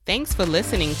Thanks for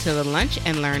listening to the Lunch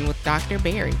and Learn with Dr.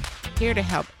 Barry, here to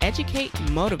help educate,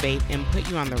 motivate, and put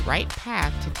you on the right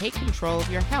path to take control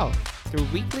of your health through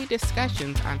weekly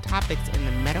discussions on topics in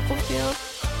the medical field,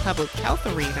 public health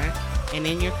arena, and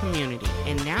in your community.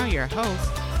 And now your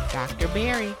host, Dr.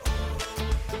 Barry.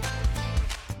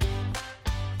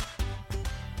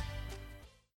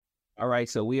 All right,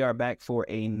 so we are back for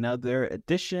another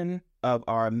edition of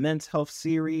our Men's Health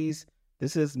series.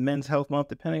 This is Men's Health Month,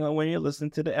 depending on when you're listening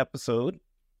to the episode.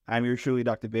 I'm your truly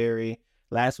Dr. Barry.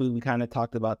 Last week, we kind of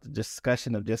talked about the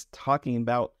discussion of just talking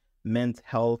about men's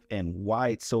health and why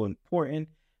it's so important.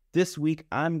 This week,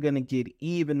 I'm going to get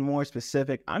even more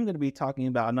specific. I'm going to be talking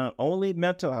about not only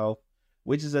mental health,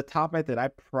 which is a topic that I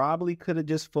probably could have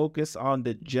just focused on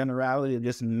the generality of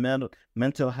just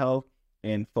mental health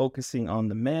and focusing on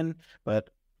the men,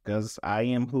 but because I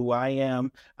am who I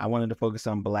am, I wanted to focus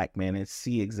on Black men and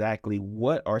see exactly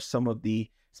what are some of the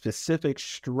specific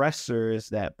stressors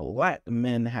that Black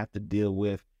men have to deal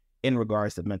with in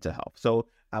regards to mental health. So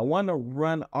I want to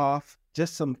run off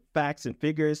just some facts and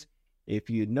figures. If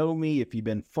you know me, if you've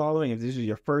been following, if this is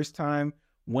your first time,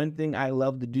 one thing I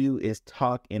love to do is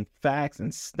talk in facts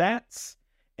and stats,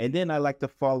 and then I like to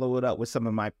follow it up with some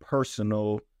of my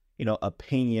personal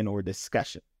opinion or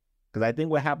discussion. Because I think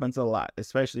what happens a lot,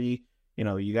 especially,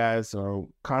 you guys are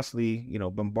constantly,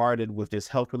 bombarded with this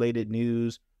health-related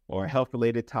news or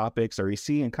health-related topics, or you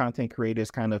see in content creators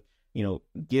kind of,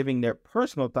 giving their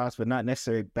personal thoughts, but not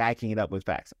necessarily backing it up with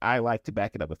facts. I like to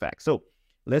back it up with facts. So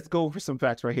let's go over some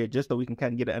facts right here, just so we can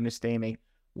kind of get an understanding.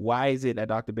 Why is it that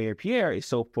Dr. Barry Pierre is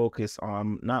so focused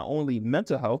on not only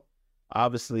mental health,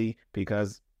 obviously,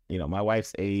 because my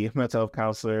wife's a mental health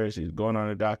counselor. She's going on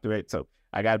a doctorate. So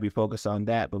I got to be focused on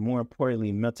that. But more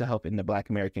importantly, mental health in the Black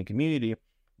American community.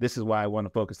 This is why I want to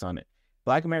focus on it.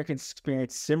 Black Americans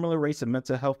experience similar rates of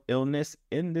mental health illness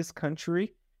in this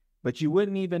country, but you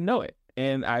wouldn't even know it.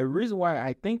 And the reason why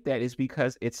I think that is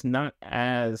because it's not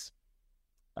as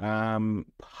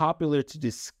popular to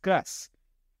discuss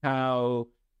how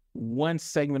one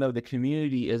segment of the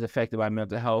community is affected by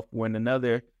mental health when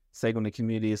another segment of the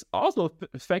community is also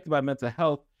affected by mental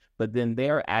health, but then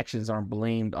their actions aren't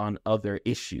blamed on other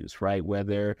issues, right?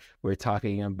 Whether we're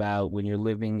talking about when you're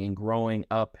living and growing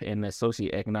up in a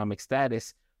socioeconomic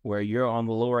status where you're on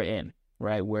the lower end,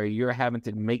 right? Where you're having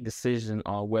to make decisions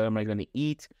on whether am I going to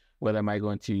eat, whether am I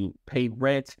going to pay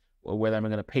rent, or whether I'm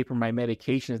going to pay for my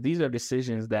medications. These are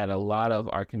decisions that a lot of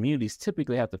our communities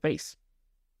typically have to face.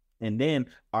 And then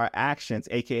our actions,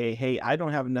 aka, hey, I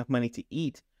don't have enough money to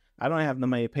eat, I don't have enough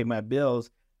money to pay my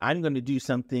bills, I'm going to do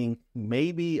something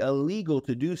maybe illegal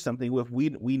to do something with.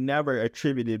 We never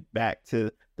attributed back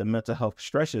to the mental health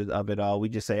stressors of it all. We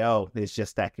just say, oh, it's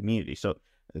just that community. So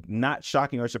not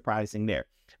shocking or surprising there.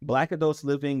 Black adults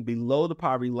living below the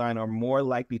poverty line are more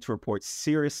likely to report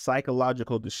serious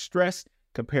psychological distress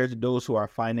compared to those who are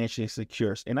financially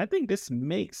secure. And I think this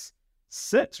makes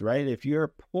sense, right? If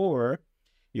you're poor,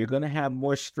 you're going to have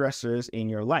more stressors in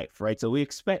your life, right? So we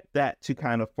expect that to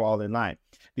kind of fall in line.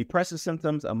 Depressive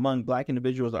symptoms among Black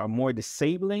individuals are more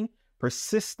disabling,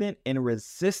 persistent, and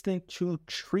resistant to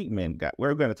treatment.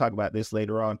 We're going to talk about this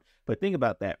later on, but think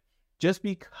about that. Just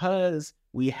because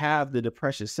we have the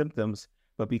depression symptoms,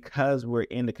 but because we're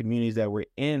in the communities that we're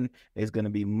in, is going to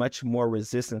be much more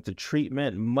resistant to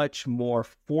treatment, much more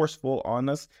forceful on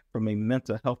us from a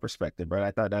mental health perspective, right?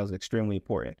 I thought that was extremely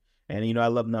important. And, I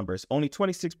love numbers. Only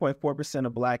 26.4%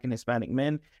 of Black and Hispanic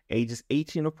men ages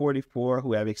 18 to 44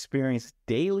 who have experienced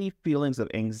daily feelings of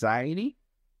anxiety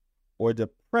or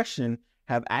depression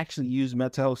have actually used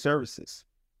mental health services.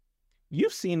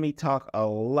 You've seen me talk a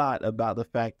lot about the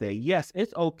fact that, yes,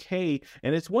 it's okay.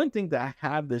 And it's one thing to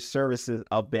have the services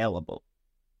available.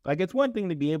 Like, it's one thing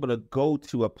to be able to go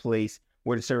to a place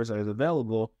where the service is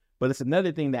available, but it's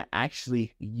another thing to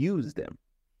actually use them.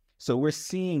 So we're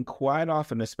seeing quite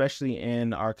often, especially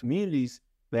in our communities,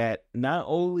 that not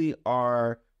only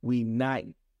are we not,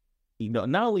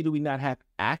 not only do we not have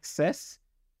access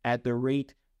at the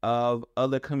rate of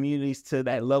other communities to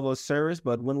that level of service,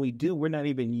 but when we do, we're not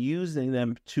even using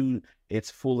them to its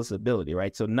fullest ability,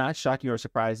 right? So not shocking or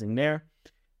surprising there.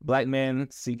 Black men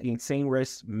seeking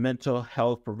same-risk mental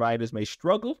health providers may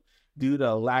struggle due to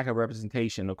a lack of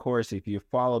representation. Of course, if you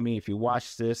follow me, if you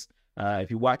watch this,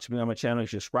 if you watch me on my channel, you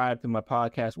subscribe to my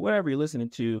podcast, whatever you're listening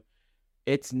to,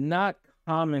 it's not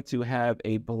common to have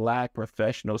a Black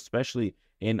professional, especially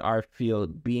in our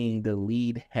field, being the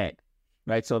lead head,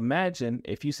 right? So imagine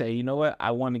if you say, you know what, I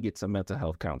want to get some mental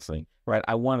health counseling, right?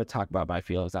 I want to talk about my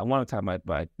feelings. I want to talk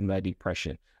about my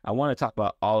depression. I want to talk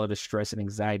about all of the stress and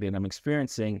anxiety that I'm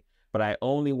experiencing, but I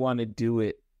only want to do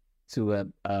it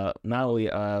to not only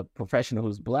a professional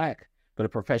who's Black, but a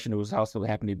professional who's also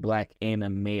happen to be Black and a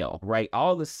male, right?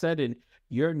 All of a sudden,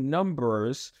 your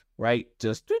numbers, right,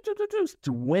 just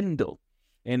dwindle.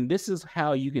 And this is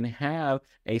how you can have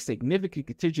a significant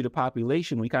contingent of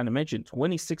population. We kind of mentioned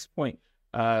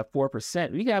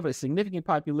 26.4%. We have a significant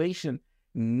population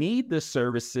need the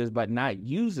services but not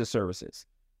use the services.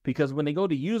 Because when they go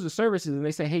to use the services and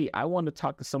they say, hey, I want to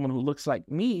talk to someone who looks like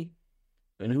me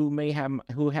and who may have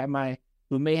my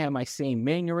same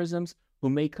mannerisms, who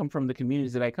may come from the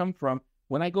communities that I come from,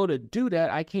 when I go to do that,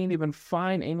 I can't even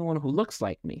find anyone who looks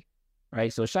like me,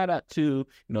 right? So shout out to,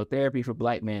 Therapy for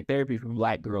Black Men, Therapy for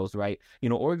Black Girls, right?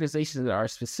 Organizations that are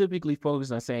specifically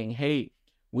focused on saying, hey,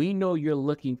 we know you're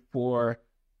looking for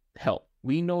help.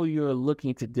 We know you're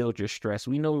looking to deal with your stress.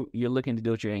 We know you're looking to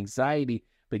deal with your anxiety.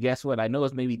 But guess what? I know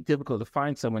it's maybe difficult to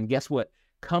find someone. Guess what?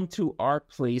 Come to our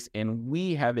place and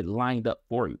we have it lined up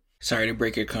for you. Sorry to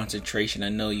break your concentration. I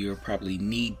know you're probably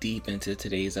knee deep into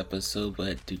today's episode,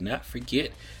 but do not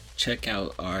forget, check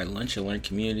out our Lunch and Learn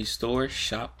community store,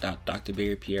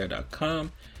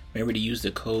 shop.drbarrypierre.com. Remember to use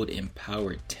the code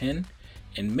EMPOWERED10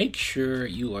 and make sure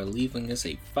you are leaving us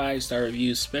a 5-star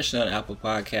review, especially on Apple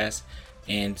Podcasts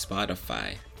and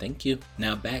Spotify. Thank you.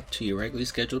 Now back to your regularly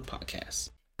scheduled podcast.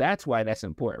 That's why that's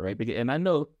important, right? And I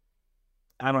know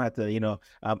I don't have to,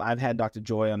 I've had Dr.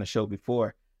 Joy on the show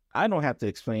before. I don't have to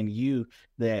explain to you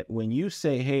that when you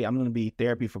say, hey, I'm going to be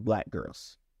therapy for Black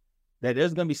girls, that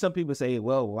there's going to be some people say,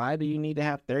 well, why do you need to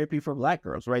have therapy for Black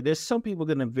girls, right? There's some people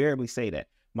going to invariably say that.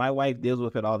 My wife deals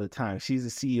with it all the time. She's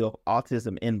the CEO of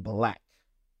Autism in Black.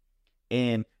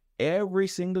 And every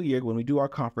single year when we do our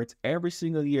conference, every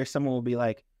single year, someone will be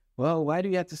like, well, why do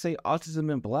you have to say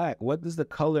autism in Black? What does the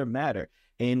color matter?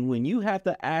 And when you have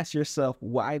to ask yourself,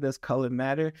 why does color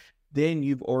matter? Then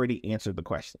you've already answered the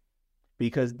question.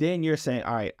 Because then you're saying,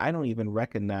 all right, I don't even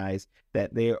recognize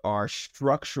that there are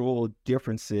structural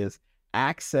differences,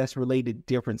 access-related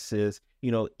differences,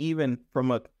 even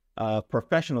from a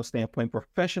professional standpoint,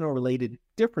 professional-related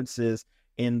differences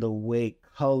in the way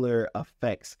color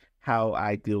affects how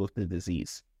I deal with the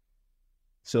disease.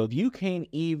 So if you can't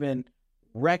even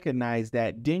recognize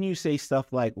that, then you say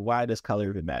stuff like, why does color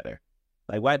even matter?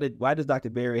 Like, why does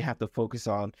Dr. Barry have to focus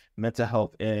on mental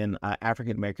health in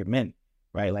African-American men,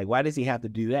 right? Like, why does he have to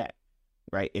do that,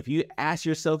 right? If you ask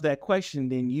yourself that question,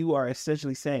 then you are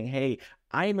essentially saying, hey,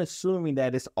 I'm assuming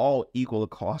that it's all equal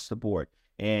across the board.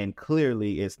 And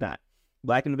clearly it's not.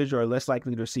 Black individuals are less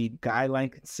likely to receive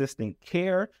guideline-consistent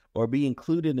care or be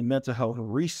included in mental health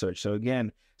research. So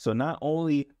not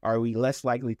only are we less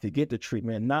likely to get the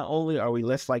treatment, not only are we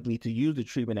less likely to use the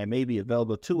treatment that may be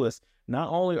available to us, not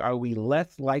only are we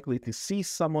less likely to see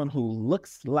someone who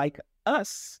looks like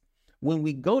us when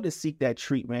we go to seek that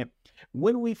treatment,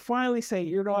 when we finally say,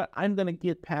 you know what, I'm going to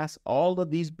get past all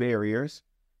of these barriers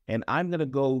and I'm going to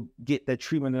go get the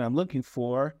treatment that I'm looking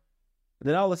for,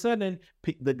 then all of a sudden,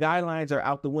 the guidelines are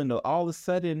out the window. All of a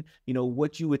sudden,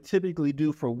 what you would typically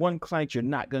do for one client, you're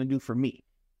not going to do for me,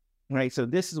 right? So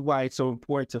this is why it's so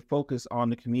important to focus on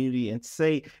the community and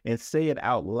say it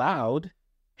out loud.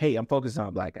 Hey, I'm focused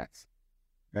on Black guys,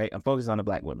 right? I'm focused on the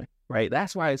Black women, right?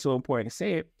 That's why it's so important to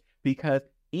say it, because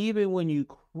even when you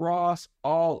cross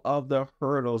all of the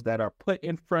hurdles that are put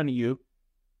in front of you,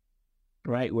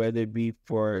 right, whether it be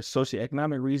for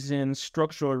socioeconomic reasons,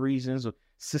 structural reasons, or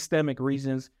systemic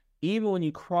reasons, even when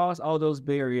you cross all those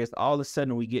barriers, all of a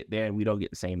sudden we get there and we don't get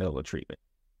the same level of treatment.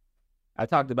 I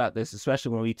talked about this,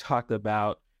 especially when we talked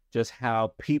about just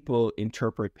how people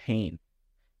interpret pain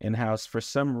and how for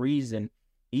some reason,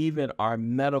 even our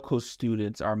medical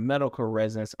students, our medical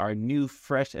residents, our new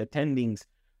fresh attendings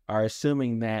are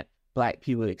assuming that Black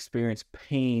people experience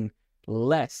pain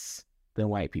less than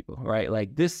white people, right?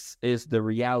 Like, this is the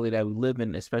reality that we live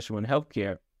in, especially in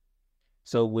healthcare.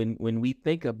 So when we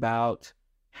think about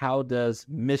how does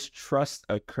mistrust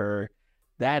occur,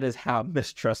 that is how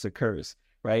mistrust occurs,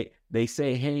 right? They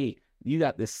say, hey, you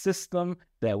got this system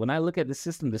that when I look at the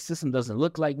system doesn't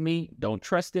look like me, don't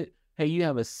trust it. Hey, you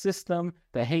have a system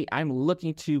that, hey, I'm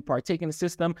looking to partake in the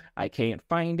system, I can't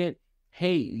find it.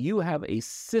 Hey, you have a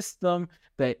system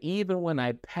that even when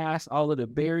I pass all of the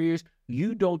barriers,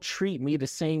 you don't treat me the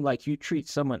same like you treat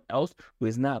someone else who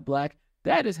is not Black.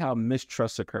 That is how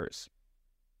mistrust occurs.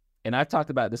 And I've talked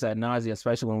about this ad nauseum,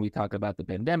 especially when we talk about the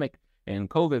pandemic and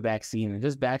COVID vaccine and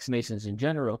just vaccinations in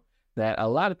general, that a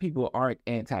lot of people aren't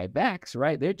anti-vax,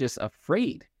 right? They're just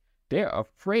afraid. They're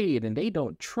afraid and they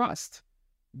don't trust.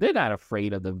 They're not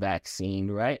afraid of the vaccine,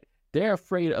 right? They're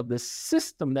afraid of the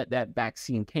system that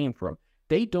vaccine came from.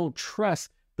 They don't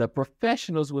trust the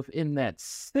professionals within that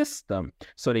system,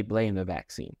 so they blame the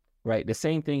vaccine, right? The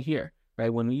same thing here. right?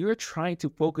 When you're trying to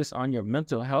focus on your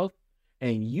mental health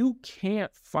and you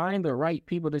can't find the right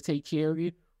people to take care of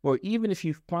you, or even if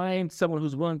you find someone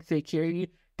who's willing to take care of you,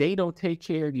 they don't take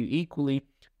care of you equally.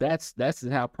 That's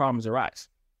how problems arise.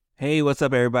 Hey, what's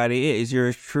up, everybody? It is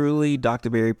yours truly, Dr.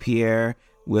 Barry Pierre,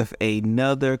 with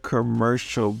another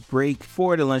commercial break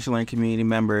for the Lunch and Learn community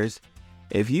members.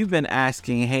 If you've been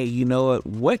asking, hey, you know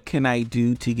what can I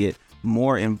do to get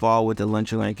more involved with the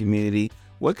Lunch and Learn community?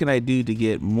 What can I do to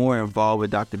get more involved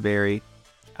with Dr. Barry?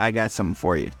 I got something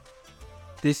for you.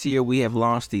 This year, we have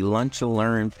launched the Lunch and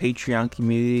Learn Patreon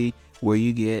community, where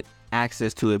you get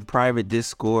access to a private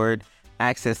Discord,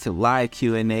 access to live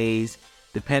Q&As.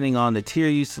 Depending on the tier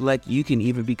you select, you can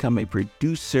even become a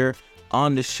producer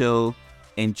on the show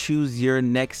and choose your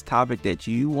next topic that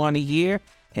you want to hear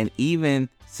and even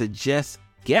suggest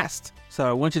guests. So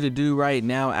I want you to do right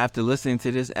now, after listening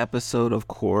to this episode, of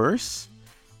course,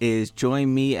 is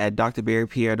join me at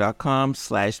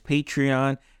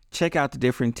drbarrypierre.com/Patreon. Check out the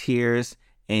different tiers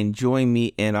and join me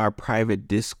in our private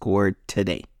Discord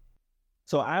today.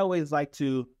 So I always like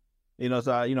to, I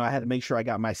had to make sure I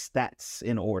got my stats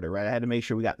in order, right? I had to make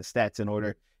sure we got the stats in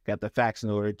order, got the facts in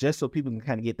order, just so people can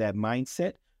kind of get that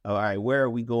mindset of, all right, where are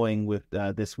we going with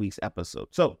this week's episode?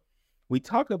 So we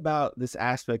talk about this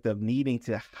aspect of needing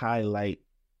to highlight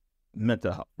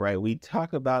mental health, right? We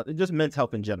talk about just mental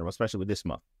health in general, especially with this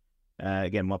month.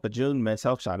 Again, month of June, men's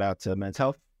health, shout out to men's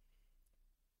health.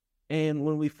 And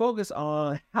when we focus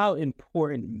on how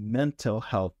important mental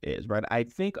health is, right, I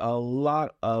think a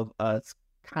lot of us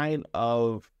kind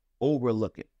of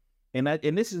overlook it. And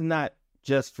this is not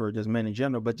just for just men in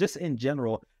general, but just in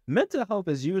general, mental health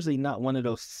is usually not one of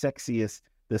those sexiest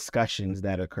discussions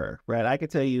that occur, right? I can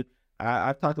tell you,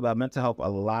 I've talked about mental health a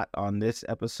lot on this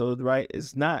episode, right?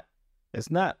 It's not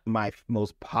my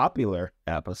most popular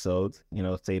episodes,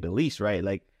 say the least, right?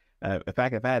 Like, in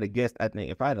fact, if I had a guess, I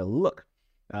think if I had a look,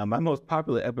 my most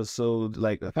popular episode,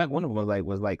 like, in fact, one of them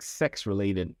was sex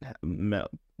related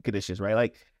conditions,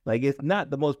 right? Like it's not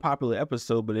the most popular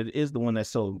episode, but it is the one that's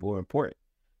so more important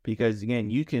because,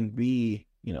 again, you can be,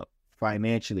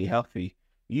 financially healthy.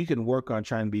 You can work on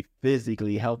trying to be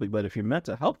physically healthy, but if your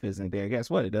mental health isn't there, guess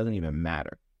what? It doesn't even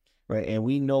matter, right? And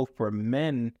we know for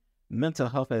men, mental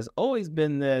health has always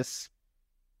been this,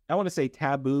 I want to say,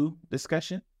 taboo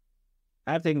discussion.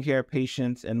 I've taken care of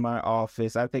patients in my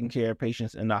office. I've taken care of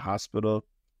patients in the hospital.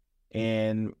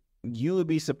 And you would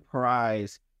be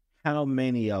surprised how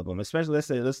many of them, especially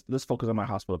let's focus on my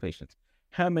hospital patients,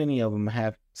 how many of them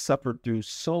have suffered through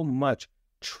so much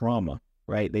trauma,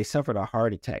 right? They suffered a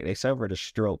heart attack. They suffered a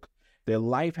stroke. Their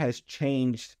life has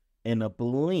changed in a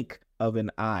blink of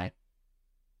an eye.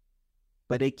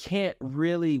 But they can't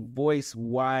really voice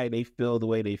why they feel the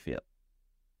way they feel.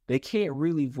 They can't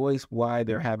really voice why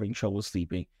they're having trouble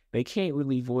sleeping. They can't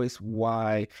really voice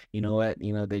why,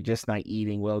 they're just not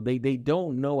eating well. They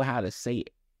don't know how to say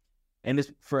it. And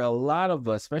it's for a lot of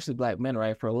us, especially Black men,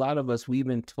 right? For a lot of us, we've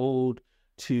been told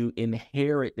to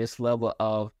inherit this level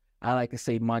of, I like to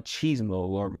say, machismo,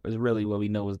 or is really what we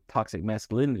know as toxic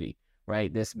masculinity,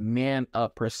 right? This man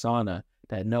up persona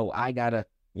that, no, I gotta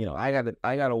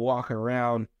walk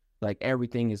around like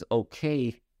everything is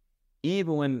okay,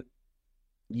 even when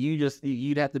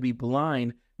you'd have to be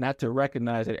blind not to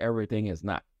recognize that everything is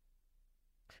not.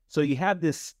 So you have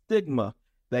this stigma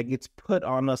that gets put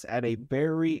on us at a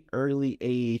very early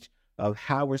age of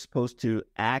how we're supposed to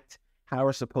act, how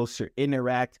we're supposed to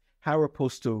interact, how we're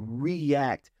supposed to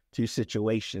react to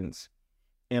situations.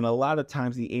 And a lot of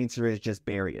times the answer is just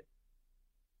bury it.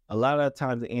 A lot of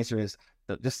times the answer is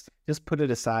just put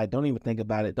it aside. Don't even think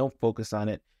about it. Don't focus on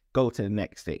it. Go to the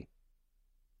next thing.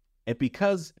 And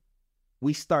because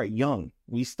we start young,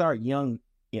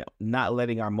 not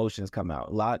letting our emotions come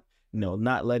out.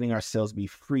 Not letting ourselves be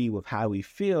free with how we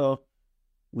feel.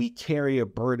 We carry a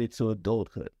burden to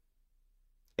adulthood.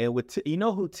 And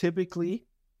who typically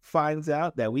finds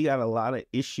out that we got a lot of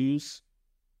issues,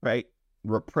 right?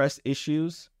 Repressed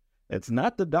issues. It's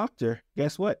not the doctor.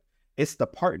 Guess what? It's the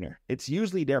partner. It's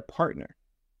usually their partner.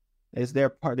 It's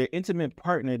their intimate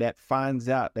partner that finds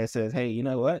out, that says, hey, you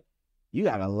know what? You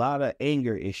got a lot of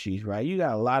anger issues, right? You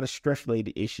got a lot of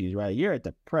stress-related issues, right? You're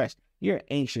depressed. You're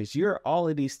anxious. You're all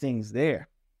of these things there.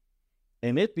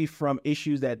 And it be from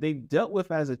issues that they've dealt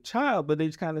with as a child, but they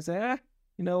just kind of say,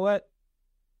 you know what?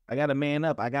 I got to man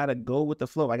up. I got to go with the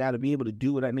flow. I got to be able to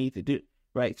do what I need to do,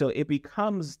 right? So it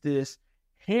becomes this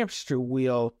hamster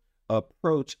wheel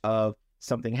approach of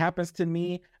something happens to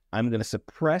me, I'm going to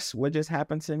suppress what just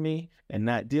happened to me and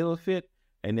not deal with it.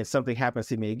 And then something happens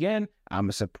to me again, I'm going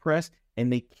to suppress.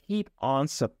 And they keep on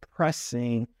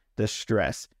suppressing the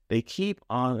stress. They keep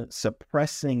on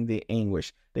suppressing the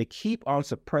anguish. They keep on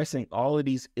suppressing all of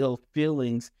these ill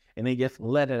feelings, and they just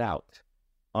let it out,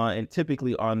 and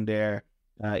typically on their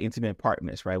intimate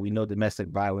partners, right? We know domestic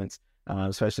violence,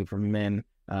 especially for men,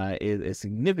 is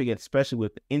significant, especially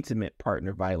with intimate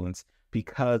partner violence,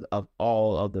 because of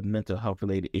all of the mental health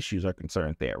related issues are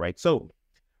concerned there, right? So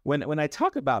when I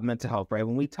talk about mental health, right,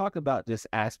 when we talk about this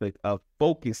aspect of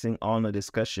focusing on the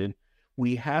discussion,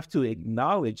 we have to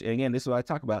acknowledge, and again, this is what I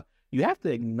talk about, you have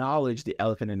to acknowledge the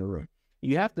elephant in the room.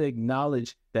 You have to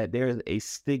acknowledge that there is a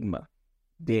stigma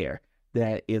there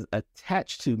that is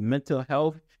attached to mental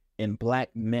health in Black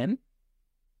men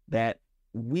that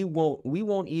we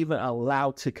won't even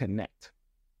allow to connect.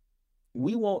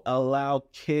 We won't allow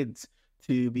kids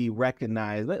to be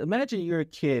recognized. Imagine you're a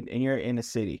kid and you're in a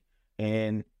city,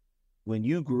 and when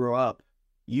you grow up,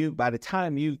 by the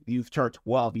time you've turned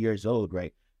 12 years old,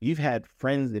 right, you've had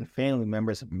friends and family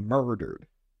members murdered,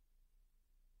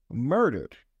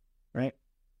 right?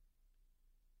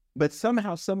 But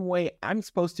somehow, some way, I'm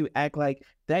supposed to act like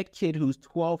that kid who's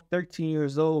 12, 13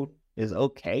 years old is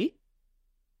okay,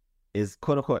 is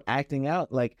quote unquote acting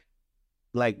out. Like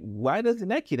why doesn't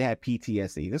that kid have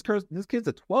PTSD? This kid's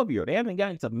a 12-year-old. They haven't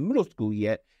gotten to middle school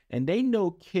yet, and they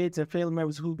know kids and family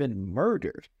members who've been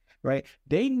murdered, right?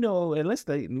 They know, we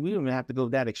don't even have to go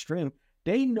that extreme.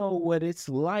 They know what it's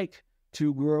like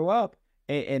to grow up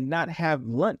and not have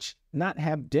lunch, not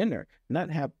have dinner, not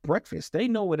have breakfast. They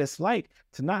know what it's like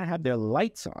to not have their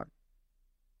lights on.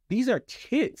 These are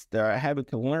kids that are having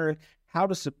to learn how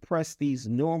to suppress these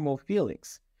normal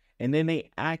feelings. And then they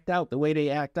act out the way they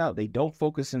act out. They don't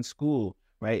focus in school,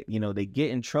 right? They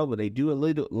get in trouble. They do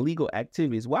illegal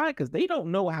activities. Why? Because they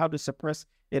don't know how to suppress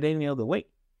it any other way.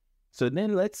 So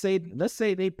then let's say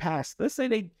they pass. Let's say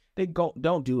they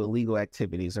don't do illegal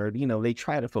activities, or they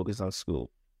try to focus on school,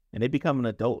 and they become an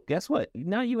adult. Guess what?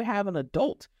 Now you have an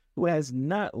adult who has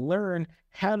not learned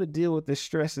how to deal with the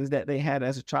stresses that they had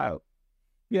as a child.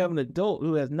 You have an adult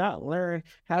who has not learned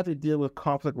how to deal with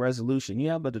conflict resolution.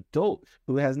 You have an adult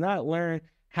who has not learned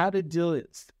how to deal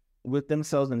with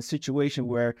themselves in a situation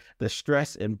where the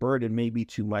stress and burden may be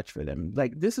too much for them.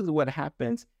 Like, this is what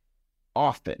happens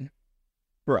often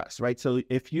for us, right? So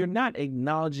if you're not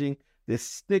acknowledging this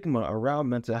stigma around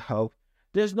mental health,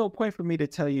 there's no point for me to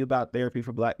tell you about therapy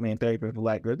for Black men, therapy for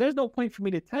Black girls. There's no point for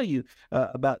me to tell you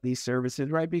about these services,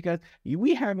 right? Because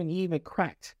we haven't even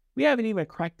cracked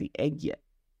the egg yet,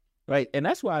 right? And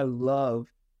that's why I love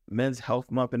Men's Health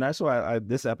Month, and that's why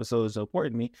this episode is so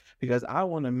important to me, because I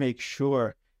want to make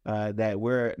sure that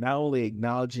we're not only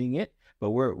acknowledging it, but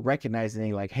we're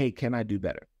recognizing, like, hey, can I do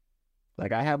better?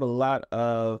 Like, I have a lot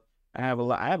of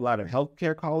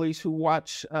healthcare colleagues who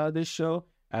watch this show.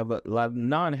 I have a lot of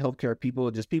non-healthcare people,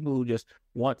 just people who just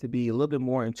want to be a little bit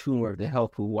more in tune with the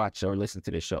health, who watch or listen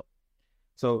to this show.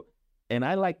 So, and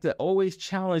I like to always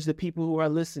challenge the people who are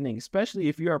listening, especially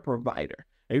if you're a provider.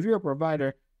 If you're a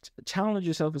provider, challenge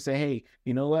yourself and say, hey,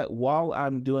 you know what? While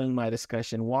I'm doing my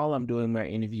discussion, while I'm doing my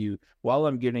interview, while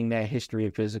I'm getting that history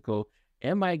and physical,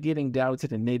 am I getting down to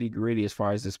the nitty-gritty as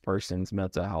far as this person's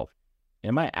mental health?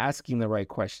 Am I asking the right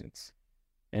questions?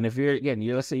 And if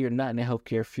let's say you're not in the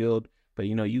healthcare field, but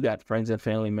you got friends and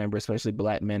family members, especially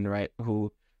Black men, right,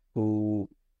 who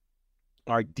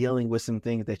are dealing with some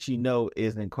things that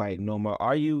isn't quite normal.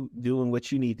 Are you doing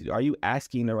what you need to do? Are you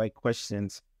asking the right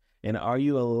questions? And are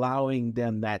you allowing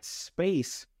them that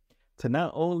space to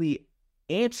not only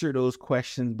answer those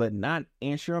questions, but not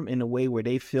answer them in a way where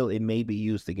they feel it may be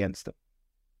used against them,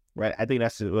 right? I think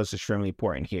that's what's extremely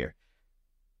important here.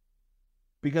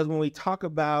 Because when we talk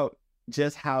about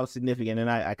just how significant, and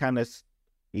I kind of,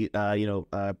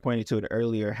 pointed to it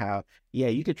earlier, how,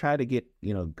 you could try to get,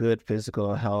 good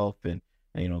physical health and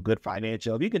good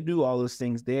financial health. You can do all those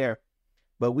things there.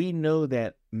 But we know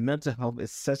that mental health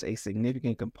is such a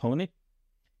significant component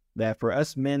that for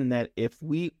us men, that if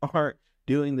we aren't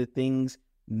doing the things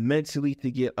mentally to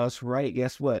get us right,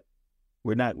 guess what?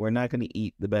 We're not going to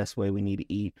eat the best way we need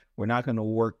to eat. We're not going to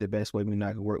work the best way we're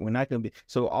not going to work. We're not going to be.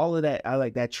 So all of that, I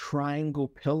like that triangle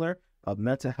pillar of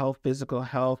mental health, physical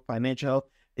health, financial health.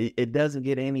 It doesn't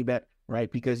get any better,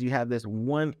 right? Because you have this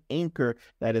one anchor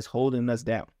that is holding us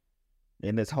down.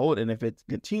 And if it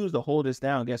continues to hold us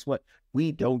down, guess what?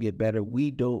 We don't get better. We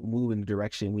don't move in the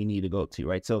direction we need to go to,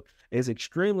 right? So it's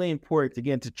extremely important,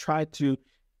 again, to try to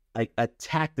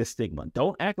attack the stigma.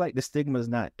 Don't act like the stigma is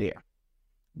not there.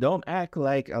 Don't act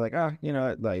like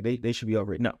they should be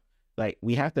over it. No,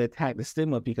 we have to attack the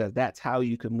stigma, because that's how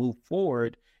you can move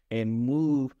forward and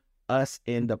move us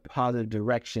in the positive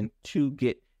direction to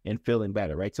get and feeling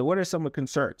better, right? So what are some of the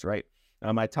concerns, right?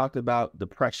 I talked about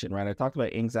depression, right? I talked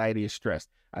about anxiety and stress.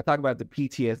 I talked about the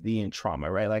PTSD and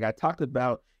trauma, right? Like I talked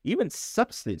about even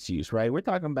substance use, right? We're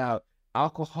talking about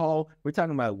alcohol. We're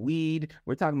talking about weed.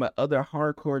 We're talking about other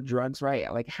hardcore drugs,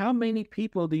 right? Like how many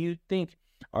people do you think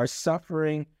are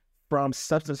suffering from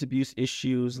substance abuse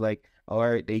issues? Like,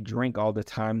 or they drink all the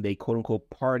time, they quote unquote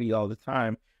party all the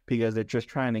time because they're just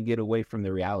trying to get away from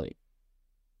the reality.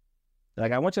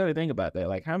 Like I want you to think about that.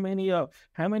 Like how many of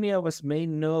us may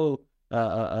know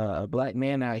a black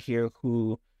man out here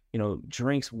who, you know,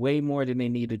 drinks way more than they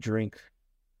need to drink,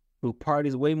 who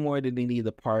parties way more than they need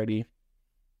to party,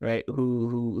 right?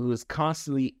 Who is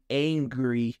constantly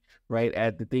angry, right,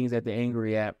 at the things that they're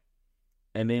angry at.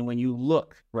 And then when you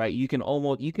look, right, you can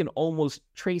almost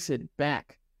trace it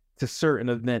back to certain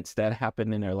events that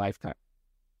happened in their lifetime.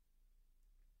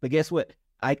 But guess what?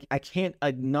 I can't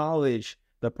acknowledge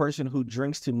the person who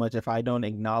drinks too much if I don't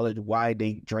acknowledge why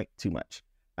they drink too much.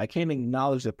 I can't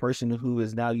acknowledge the person who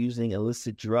is now using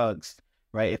illicit drugs,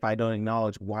 right, if I don't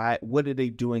acknowledge why, what are they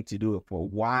doing to do it for?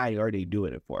 Why are they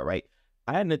doing it for, right?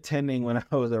 I had an attending when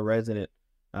I was a resident,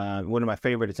 one of my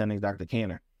favorite attendings, Dr.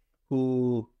 Canner,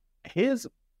 who his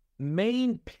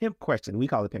main pimp question, we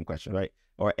call it pimp question, right?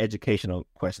 Or educational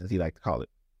questions, he liked to call it.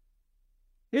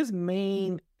 His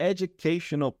main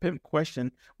educational pimp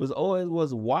question was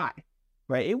always why,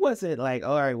 right? It wasn't like,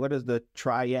 all right, what is the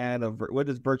triad of, what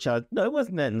is virtue? No, it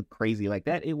wasn't nothing crazy like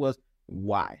that. It was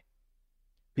why.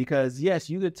 Because yes,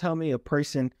 you could tell me a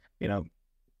person, you know,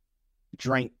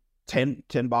 drank 10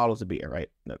 bottles of beer, right?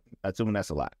 No, assuming that's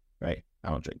a lot, right? I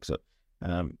don't drink. So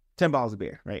 10 bottles of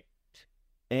beer, right?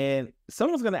 And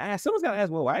someone's gonna ask,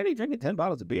 well, why are they drinking 10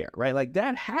 bottles of beer, right? Like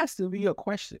that has to be a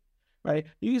question, right?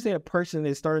 You can say a person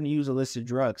is starting to use illicit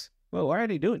drugs. Well, why are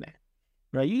they doing that?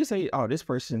 Right? You can say, oh, this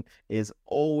person is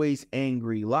always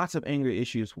angry, lots of anger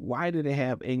issues. Why do they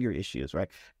have anger issues, right?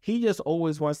 He just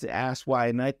always wants to ask why.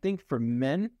 And I think for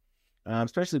men,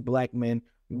 especially black men,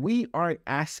 we aren't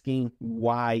asking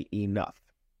why enough.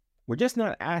 We're just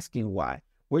not asking why.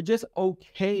 We're just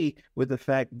okay with the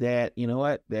fact that, you know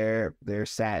what, they're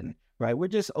saddened, right? We're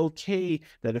just okay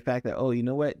that the fact that, oh, you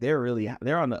know what, they're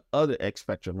on the other X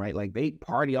spectrum, right? Like they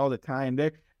party all the time,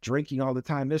 they're drinking all the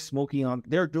time, they're smoking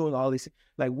they're doing all these,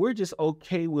 like we're just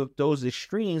okay with those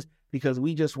extremes because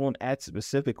we just won't ask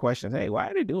specific questions. Hey, why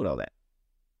are they doing all that?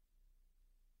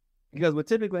 Because what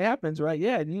typically happens, right?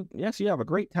 Yeah, you have a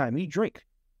great time. You drink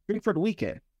for the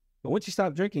weekend. But once you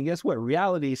stop drinking, guess what?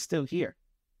 Reality is still here.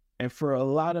 And for a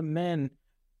lot of men,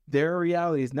 their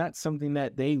reality is not something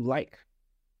that they like.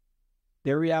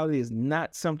 Their reality is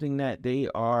not something that they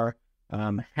are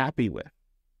happy with,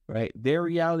 right? Their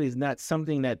reality is not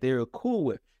something that they're cool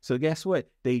with. So guess what?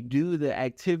 They do the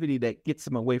activity that gets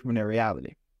them away from their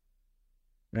reality,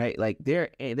 right? Like they're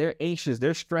anxious.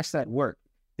 They're stressed at work.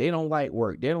 They don't like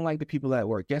work. They don't like the people at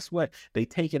work. Guess what? They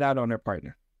take it out on their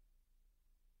partner.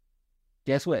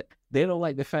 Guess what? They don't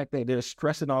like the fact that they're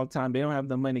stressing all the time. They don't have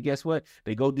the money. Guess what?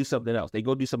 They go do something else. They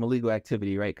go do some illegal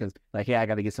activity, right? Because like, hey, I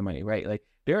got to get some money, right? Like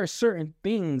there are certain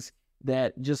things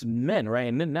that just men, right?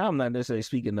 And then now I'm not necessarily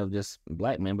speaking of just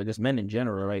black men, but just men in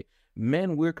general, right?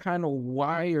 Men, we're kind of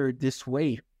wired this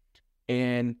way.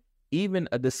 And even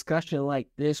a discussion like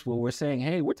this where we're saying,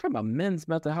 hey, we're talking about men's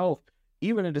mental health.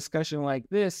 Even a discussion like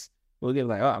this, we'll get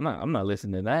like, oh, I'm not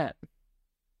listening to that.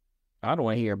 I don't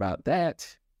want to hear about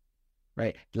that.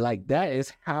 Right? Like that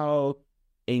is how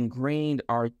ingrained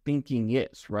our thinking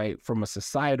is, right? From a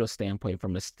societal standpoint,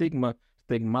 from a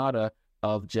stigmata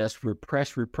of just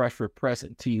repress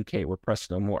until you can't repress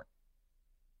no more.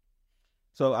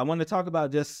 So I want to talk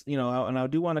about just, you know, and I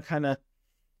do want to kind of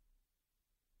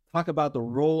talk about the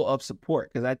role of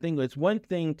support, because I think it's one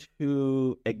thing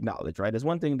to acknowledge, right? It's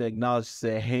one thing to acknowledge,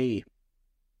 say, hey,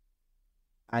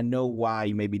 I know why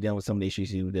you may be dealing with some of the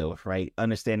issues you deal with, right?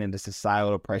 Understanding the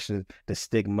societal pressure, the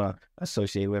stigma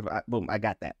associated with it. Boom, I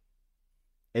got that.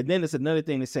 And then it's another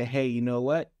thing to say, hey, you know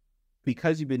what?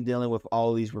 Because you've been dealing with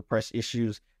all these repressed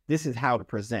issues, this is how it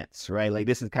presents, right? Like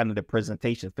this is kind of the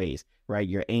presentation phase, right?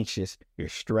 You're anxious, you're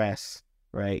stressed,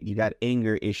 right? You got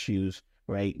anger issues,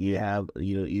 right? You have,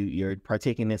 you're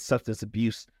partaking in substance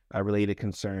abuse related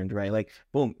concerns, right? Like,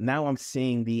 boom, now I'm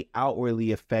seeing the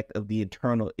outwardly effect of the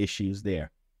internal issues there.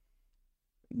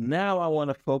 Now I want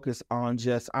to focus on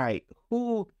just, all right,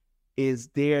 who is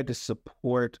there to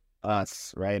support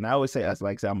us, right? And I always say us,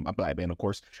 like I said, I'm a black man, of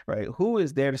course, right? Who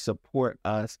is there to support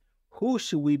us? Who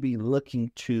should we be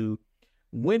looking to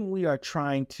when we are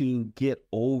trying to get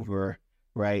over,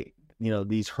 right,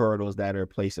 these hurdles that are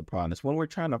placed upon us? When we're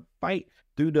trying to fight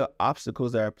through the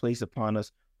obstacles that are placed upon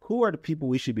us, who are the people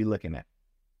we should be looking at?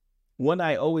 One,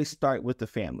 I always start with the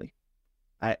family.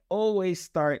 I always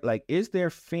start like, is there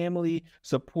family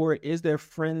support? Is there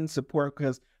friend support?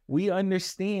 Because we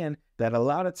understand that a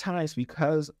lot of times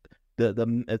because if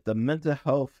the mental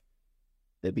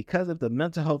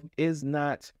health is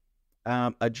not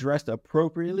addressed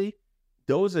appropriately,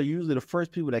 those are usually the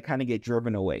first people that kind of get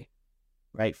driven away,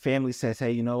 right? Family says,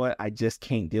 hey, you know what? I just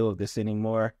can't deal with this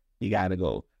anymore. You got to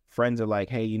go. Friends are like,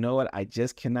 hey, you know what? I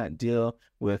just cannot deal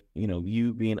with,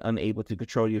 you being unable to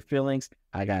control your feelings.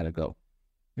 I got to go,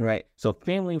 right? So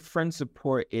family and friend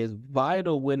support is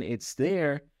vital when it's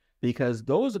there, because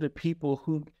those are the people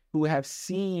who have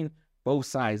seen both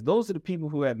sides. Those are the people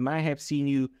who might have seen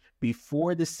you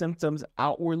before the symptoms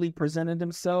outwardly presented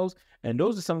themselves. And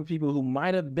those are some of the people who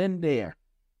might have been there,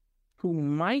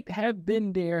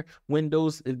 when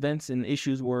those events and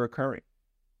issues were occurring.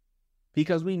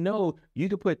 Because we know you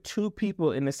could put two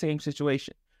people in the same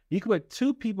situation. You could put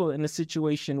two people in a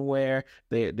situation where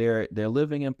they're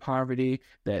living in poverty,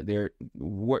 that they're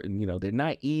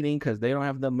not eating because they don't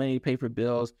have the money to pay for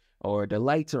bills, or the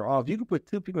lights are off. You could put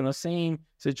two people in the same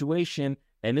situation,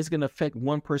 and it's going to affect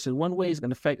one person one way. It's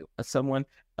going to affect someone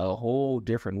a whole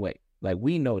different way. Like,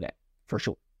 we know that for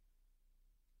sure.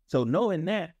 So knowing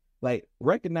that, like,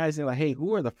 recognizing like, hey,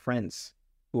 who are the friends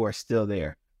who are still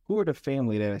there? Who are the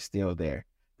family that are still there?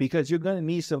 Because you're going to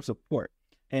need some support.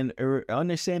 And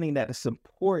understanding that the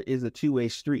support is a two-way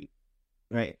street,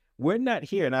 right? We're not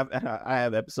here, and I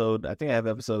have episode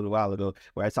a while ago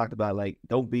where I talked about, like,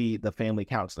 don't be the family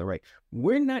counselor, right?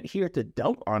 We're not here to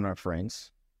dump on our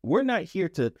friends. We're not here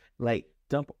to, like,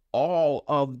 dump all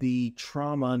of the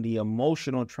trauma and the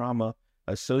emotional trauma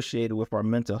associated with our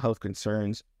mental health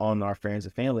concerns on our friends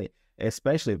and family,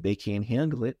 especially if they can't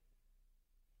handle it.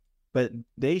 But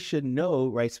they should know,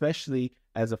 right, especially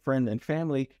as a friend and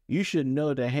family, you should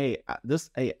know that, hey,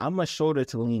 I'm a shoulder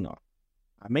to lean on.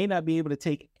 I may not be able to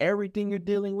take everything you're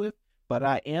dealing with, but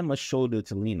I am a shoulder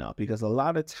to lean on. Because a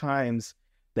lot of times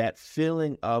that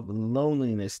feeling of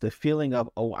loneliness, the feeling of,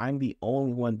 oh, I'm the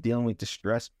only one dealing with the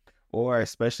stress, or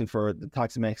especially for the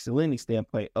toxic masculinity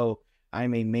standpoint, oh,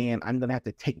 I'm a man, I'm going to have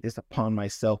to take this upon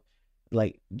myself.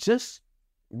 Like, just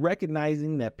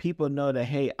recognizing that people know that,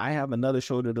 hey, I have another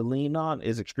shoulder to lean on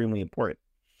is extremely important.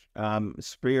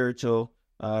 Spiritual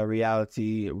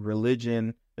reality,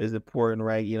 religion is important,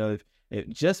 right? If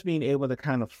just being able to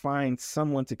kind of find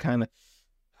someone to kind of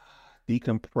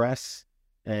decompress,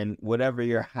 and whatever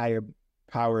your higher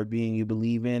power being you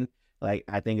believe in, like,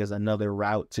 I think is another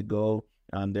route to go.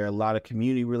 There are a lot of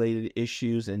community related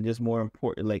issues, and just more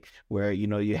important, like, where,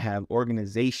 you have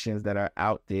organizations that are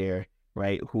out there,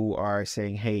 right, who are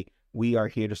saying, hey, we are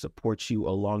here to support you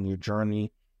along your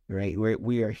journey, right?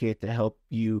 We are here to help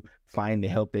you find the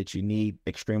help that you need.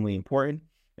 Extremely important.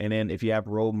 And then if you have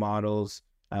role models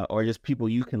or just people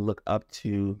you can look up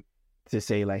to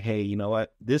say, like, hey, you know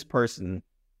what, this person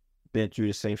been through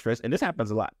the same stress. And this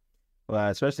happens a lot,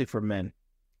 especially for men,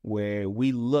 where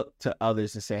we look to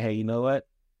others and say, hey, you know what,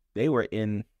 they were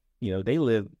in, they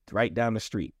lived right down the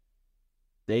street.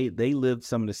 They lived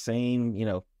some of the same,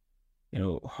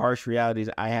 harsh realities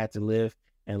I had to live,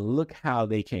 and look how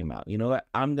they came out. You know what?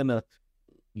 I'm going to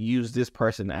use this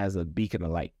person as a beacon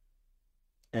of light.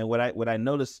 And what I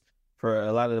noticed for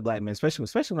a lot of the Black men,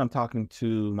 especially when I'm talking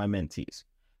to my mentees,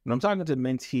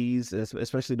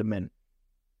 especially the men,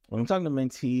 when I'm talking to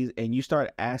mentees and you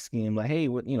start asking them, like, hey,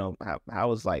 what,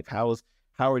 how is life? How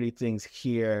are these things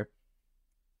here?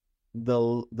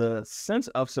 The sense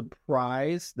of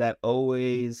surprise that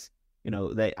always,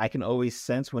 that I can always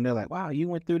sense when they're like, wow, you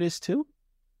went through this too?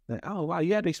 Like, oh, wow,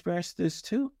 you had to experience this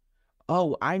too?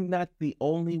 Oh, I'm not the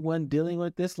only one dealing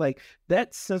with this. Like,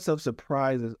 that sense of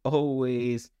surprise is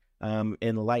always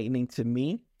enlightening to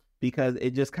me, because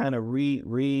it just kind of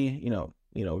reaffirms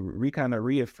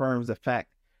the fact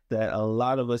that a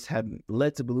lot of us have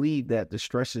led to believe that the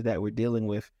stresses that we're dealing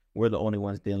with, we're the only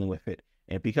ones dealing with it.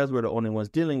 And because we're the only ones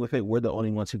dealing with it, we're the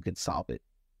only ones who can solve it.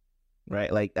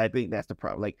 Right? Like, I think that's the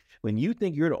problem. Like, when you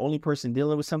think you're the only person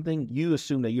dealing with something, you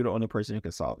assume that you're the only person who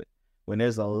can solve it, when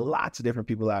there's lots of different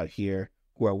people out here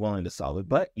who are willing to solve it.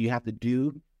 But you have to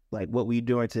do like what we're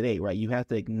doing today, right? You have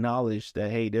to acknowledge that,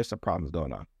 hey, there's some problems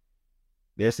going on.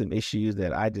 There's some issues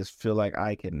that I just feel like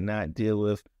I cannot deal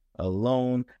with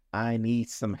alone. I need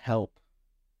some help.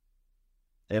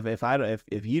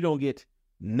 If you don't get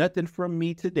nothing from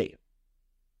me today,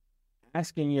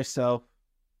 asking yourself,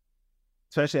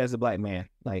 especially as a Black man,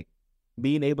 like,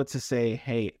 being able to say,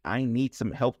 hey, I need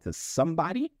some help to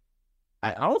somebody.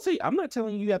 I'm not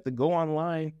telling you have to go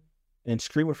online and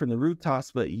scream it from the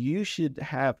rooftops, but you should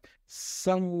have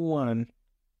someone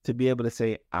to be able to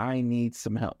say, I need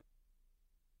some help.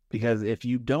 Because if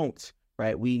you don't,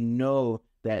 right, we know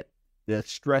that the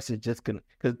stress is just gonna,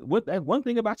 because what that one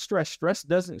thing about stress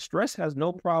has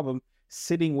no problem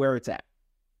sitting where it's at.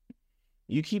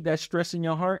 You keep that stress in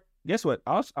your heart, guess what?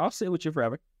 I'll sit with you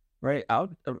forever, right?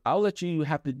 I'll let you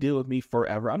have to deal with me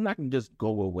forever. I'm not gonna just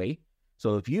go away.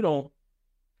 So if you don't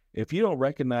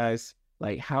recognize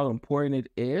like how important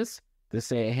it is to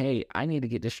say, hey, I need to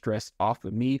get this stress off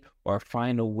of me or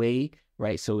find a way,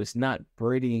 right? So it's not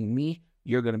burdening me,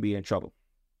 you're gonna be in trouble.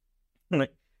 Right.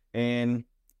 And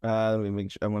I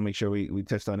want to make sure we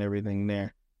touched on everything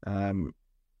there.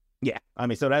 Yeah,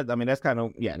 that's kind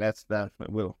of, that's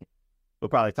we'll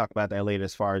probably talk about that later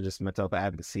as far as just mental health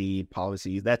advocacy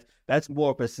policies. That's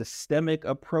more of a systemic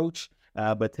approach.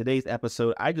 But today's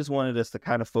episode, I just wanted us to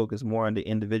kind of focus more on the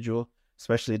individual,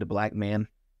 especially the Black man,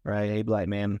 right? Hey, Black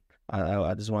man,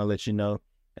 I just want to let you know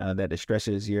that the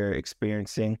stresses you're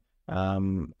experiencing,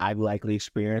 I've likely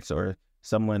experienced, or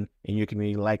someone in your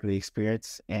community likely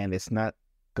experienced, and it's not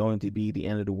going to be the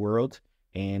end of the world.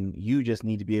 And you just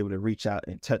need to be able to reach out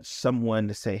and touch someone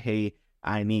to say, hey,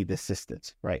 I need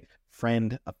assistance, right?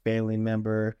 Friend, a family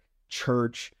member,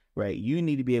 church, right? You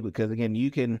need to be able, because again,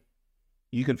 you can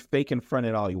fake and front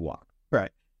it all you want,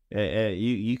 right?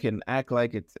 You can act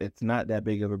like it's not that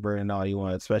big of a burden all you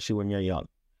want, especially when you're young.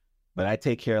 But I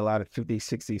take care of a lot of 50,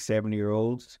 60,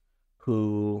 70-year-olds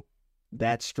who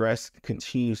that stress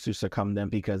continues to succumb them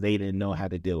because they didn't know how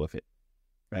to deal with it,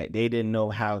 right? They didn't know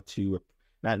how to,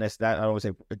 not necessarily, I don't want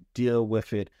to say deal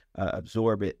with it,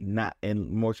 absorb it, and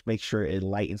more make sure it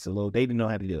lightens the load. They didn't know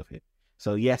how to deal with it.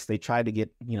 So yes, they tried to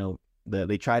get,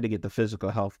 they tried to get the physical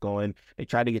health going. They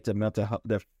tried to get the mental health,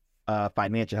 the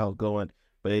financial health going,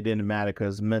 but it didn't matter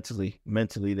because mentally,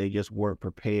 they just weren't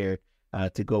prepared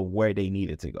to go where they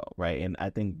needed to go, right? And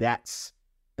I think that's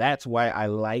why I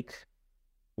like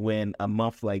when a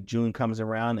month like June comes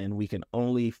around and we can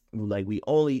only, we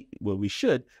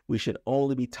should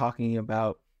only be talking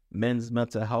about men's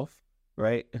mental health,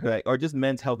 right? Or just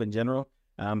men's health in general.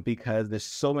 Because there's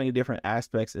so many different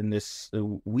aspects in this.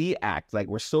 We act like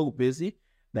we're so busy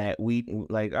that we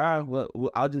like,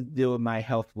 I'll just deal with my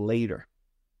health later,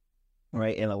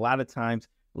 right? And a lot of times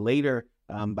later,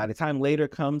 by the time later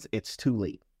comes, it's too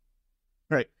late,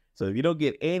 right? So if you don't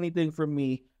get anything from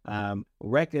me,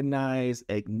 recognize,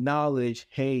 acknowledge,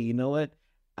 hey, you know what?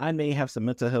 I may have some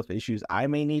mental health issues I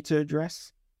may need to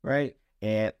address, right?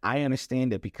 And I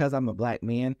understand that because I'm a Black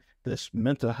man, this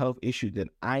mental health issue that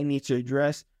I need to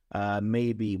address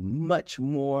may be much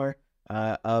more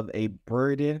of a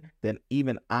burden than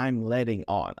even I'm letting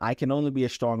on. I can only be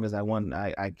as strong as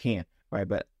I can, right?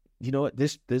 But you know what?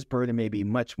 This burden may be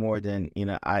much more than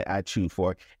I choose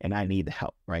for, and I need the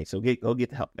help, right? So go get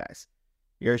the help, guys.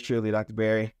 Yours truly, Dr.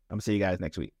 Barry. I'm gonna see you guys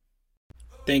next week.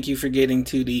 Thank you for getting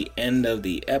to the end of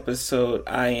the episode.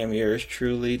 I am yours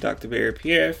truly, Dr. Barry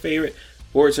Pierre, favorite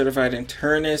board certified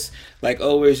internist. Like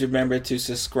always, remember to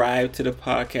subscribe to the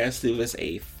podcast, leave us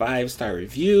a 5-star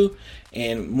review,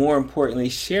 and more importantly,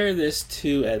 share this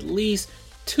to at least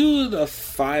 2 of the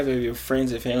 5 of your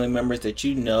friends and family members that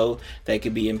you know that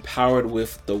could be empowered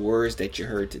with the words that you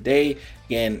heard today.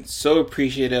 Again, so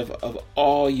appreciative of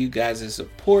all you guys'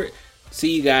 support.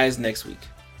 See you guys next week.